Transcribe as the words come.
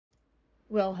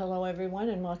Well, hello everyone,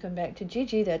 and welcome back to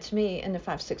Gigi. That's me in the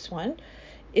 561.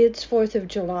 It's 4th of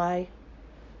July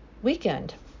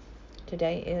weekend.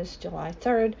 Today is July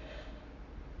 3rd.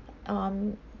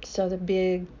 So the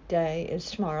big day is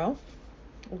tomorrow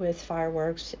with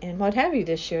fireworks and what have you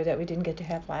this year that we didn't get to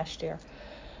have last year,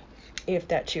 if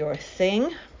that's your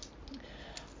thing.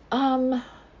 Gary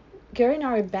and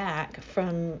I are back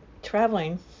from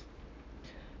traveling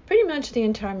pretty much the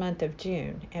entire month of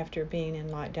June after being in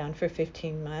lockdown for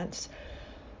 15 months.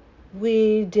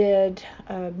 We did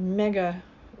a mega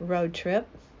road trip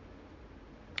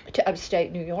to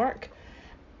upstate New York,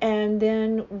 and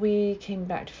then we came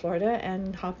back to Florida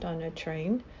and hopped on a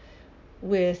train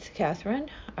with Catherine,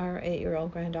 our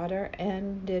 8-year-old granddaughter,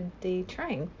 and did the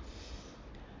train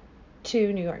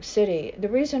to New York City. The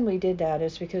reason we did that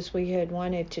is because we had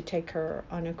wanted to take her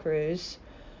on a cruise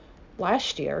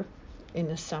last year in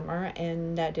the summer,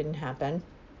 and that didn't happen.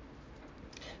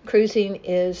 Cruising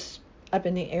is up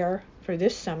in the air for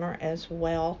this summer as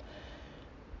well.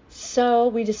 So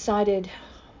we decided,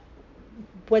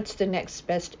 what's the next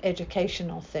best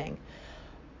educational thing?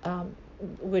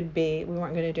 Would be, we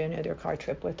weren't going to do another car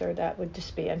trip with her. That would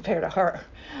just be unfair to her.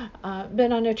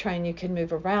 But on a train, you can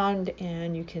move around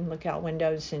and you can look out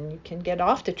windows and you can get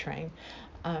off the train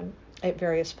at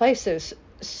various places.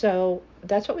 So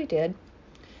that's what we did.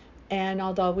 And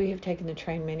although we have taken the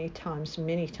train many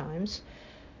times,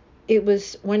 it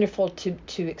was wonderful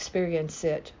to experience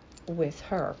it with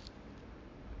her.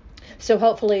 So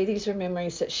hopefully these are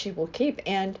memories that she will keep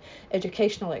and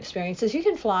educational experiences. You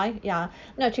can fly. Yeah, I'm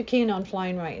not too keen on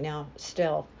flying right now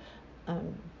still.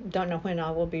 Don't know when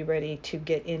I will be ready to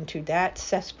get into that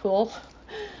cesspool,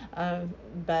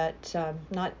 but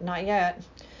not yet.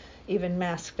 Even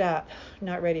masked up,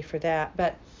 not ready for that.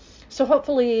 But so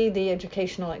hopefully the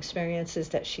educational experiences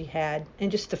that she had and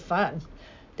just the fun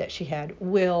that she had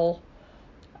will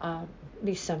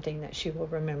be something that she will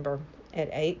remember at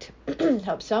 8.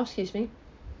 Hope so, excuse me.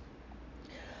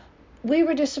 We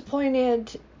were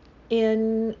disappointed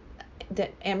in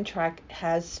that Amtrak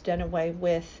has done away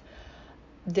with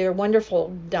their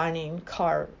wonderful dining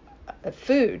car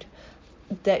food,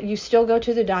 that you still go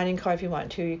to the dining car if you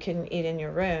want to. You can eat in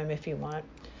your room if you want.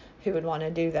 Who would want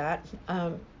to do that?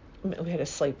 We had a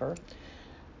sleeper.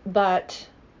 But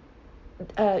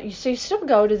you still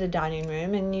go to the dining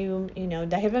room, and you know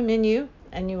they have a menu,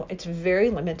 and it's very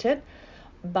limited,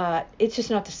 but it's just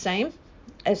not the same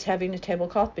as having a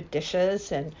tablecloth with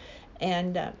dishes and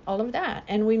all of that,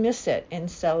 and we miss it. And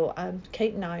so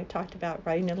Kate and I talked about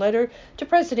writing a letter to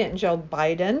President Joe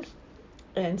Biden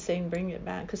and saying bring it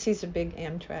back, because he's a big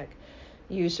Amtrak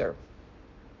user.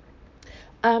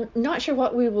 Not sure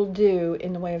what we will do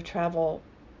in the way of travel,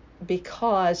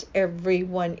 because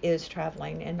everyone is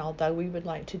traveling, and although we would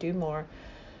like to do more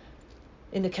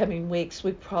in the coming weeks,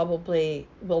 we probably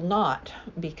will not,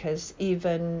 because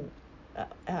even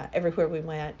everywhere we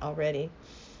went already,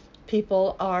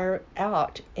 people are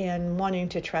out and wanting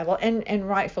to travel, and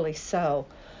rightfully so.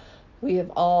 We have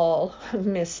all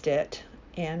missed it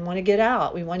and want to get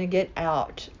out. We want to get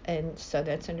out, and so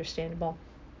that's understandable.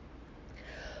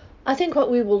 I think what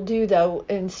we will do, though,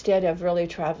 instead of really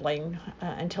traveling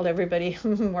until everybody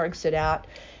works it out,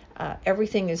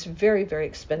 everything is very, very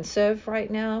expensive right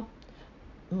now,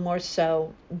 more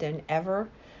so than ever.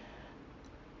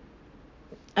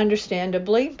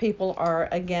 Understandably, people are,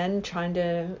 again,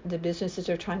 the businesses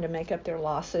are trying to make up their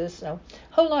losses. So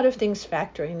a whole lot of things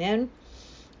factoring in.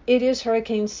 It is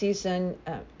hurricane season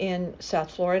in South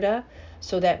Florida,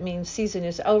 so that means season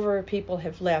is over. People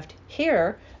have left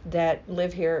here that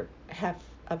live here half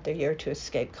of the year to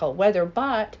escape cold weather,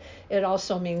 but it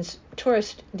also means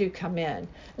tourists do come in.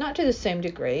 Not to the same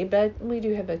degree, but we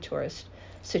do have a tourist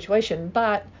situation.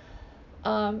 But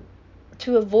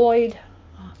to avoid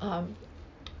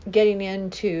getting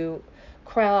into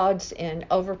crowds and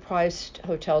overpriced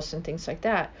hotels and things like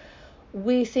that,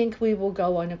 we think we will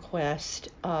go on a quest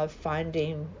of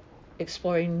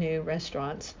exploring new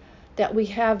restaurants that we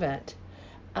haven't.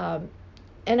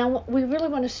 We really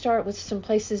want to start with some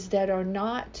places that are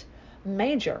not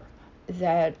major,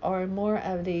 that are more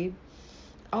of the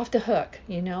off the hook,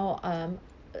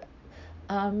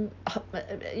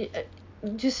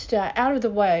 just out of the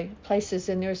way places.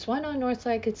 And there's one on North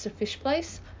Lake. It's a fish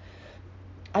place.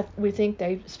 We think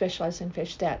they specialize in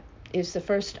fish. That is the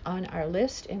first on our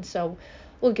list, and so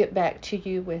we'll get back to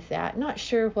you with that. Not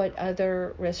sure what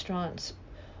other restaurants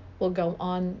will go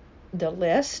on the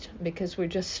list, because we're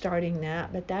just starting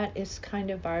that, but that is kind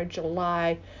of our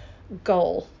July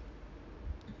goal,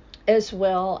 as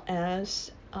well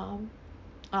as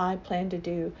I plan to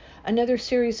do another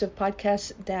series of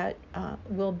podcasts that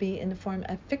will be in the form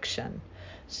of fiction.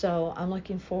 So I'm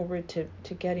looking forward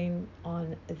to getting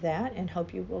on that, and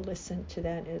hope you will listen to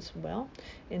that as well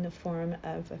in the form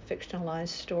of a fictionalized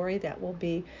story that will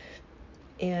be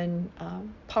in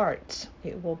parts.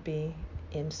 It will be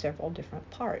in several different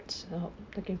parts. So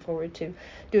looking forward to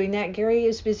doing that. Gary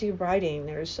is busy writing.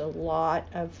 There's a lot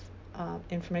of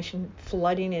information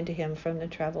flooding into him from the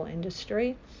travel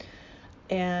industry,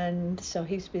 and so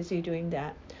he's busy doing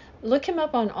that. Look him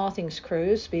up on All Things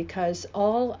Cruise, because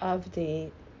all of the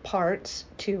parts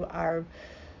to our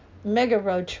mega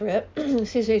road trip,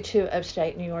 excuse me, to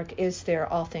upstate New York is there,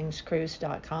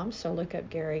 allthingscruise.com. So look up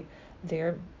Gary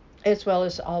there, as well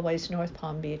as always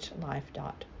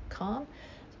northpalmbeachlife.com.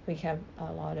 We have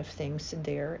a lot of things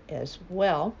there as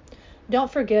well.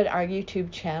 Don't forget our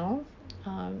YouTube channel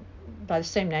by the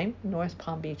same name,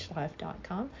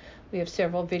 northpalmbeachlife.com. We have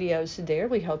several videos there.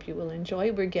 We hope you will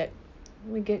enjoy. We get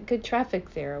good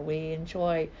traffic there. We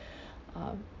enjoy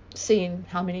seeing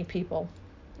how many people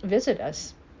visit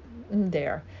us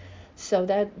there. So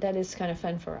that is kind of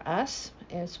fun for us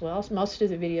as well. Most of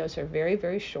the videos are very,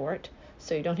 very short,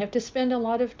 so you don't have to spend a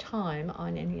lot of time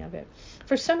on any of it.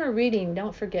 For summer reading,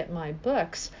 don't forget my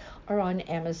books are on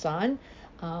Amazon.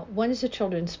 One is a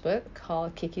children's book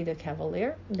called Kiki the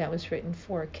Cavalier. That was written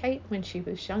for Kate when she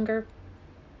was younger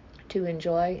to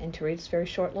enjoy and to read. It's a very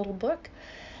short little book.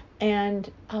 And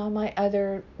my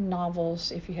other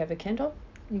novels, if you have a Kindle,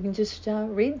 you can just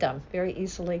read them very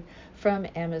easily from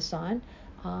Amazon.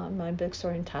 My books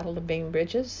are entitled The Bing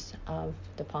Bridges of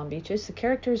the Palm Beaches. The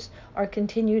characters are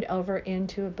continued over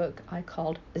into a book I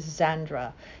called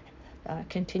Zandra,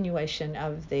 continuation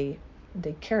of the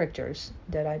characters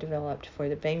that I developed for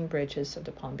the Bing Bridges of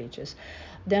the Palm Beaches.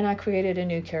 Then I created a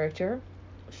new character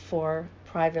for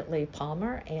Privately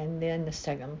Palmer, and then the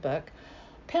second book,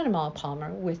 Panama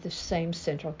Palmer, with the same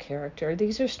central character.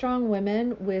 These are strong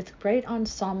women with great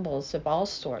ensembles of all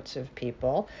sorts of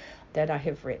people that I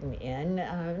have written in.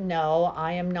 No,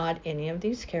 I am not any of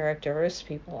these characters.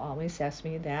 People always ask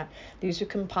me that. These are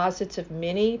composites of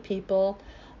many people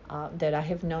that I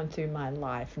have known through my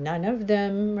life. None of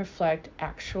them reflect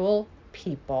actual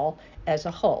people as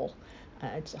a whole.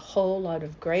 It's a whole lot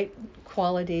of great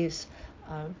qualities,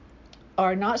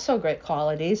 are not so great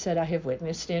qualities that I have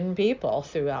witnessed in people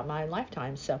throughout my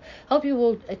lifetime. So hope you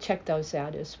will check those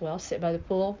out as well. Sit by the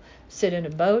pool, sit in a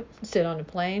boat, sit on a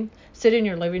plane, sit in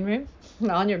your living room,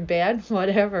 on your bed,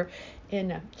 whatever,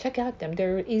 and check out them.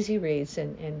 They're easy reads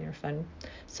and they're fun.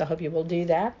 So I hope you will do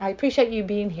that. I appreciate you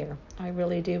being here. I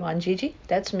really do. On Gigi,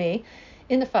 that's me,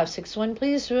 in the 561.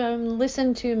 Please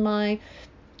listen to my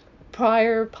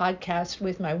prior podcast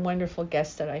with my wonderful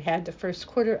guests that I had. The first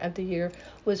quarter of the year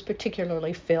was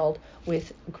particularly filled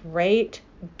with great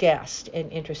guests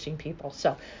and interesting people.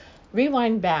 So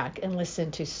rewind back and listen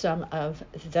to some of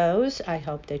those. I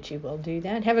hope that you will do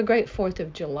that. Have a great 4th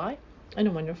of July and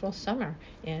a wonderful summer.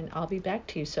 And I'll be back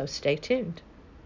to you, so stay tuned.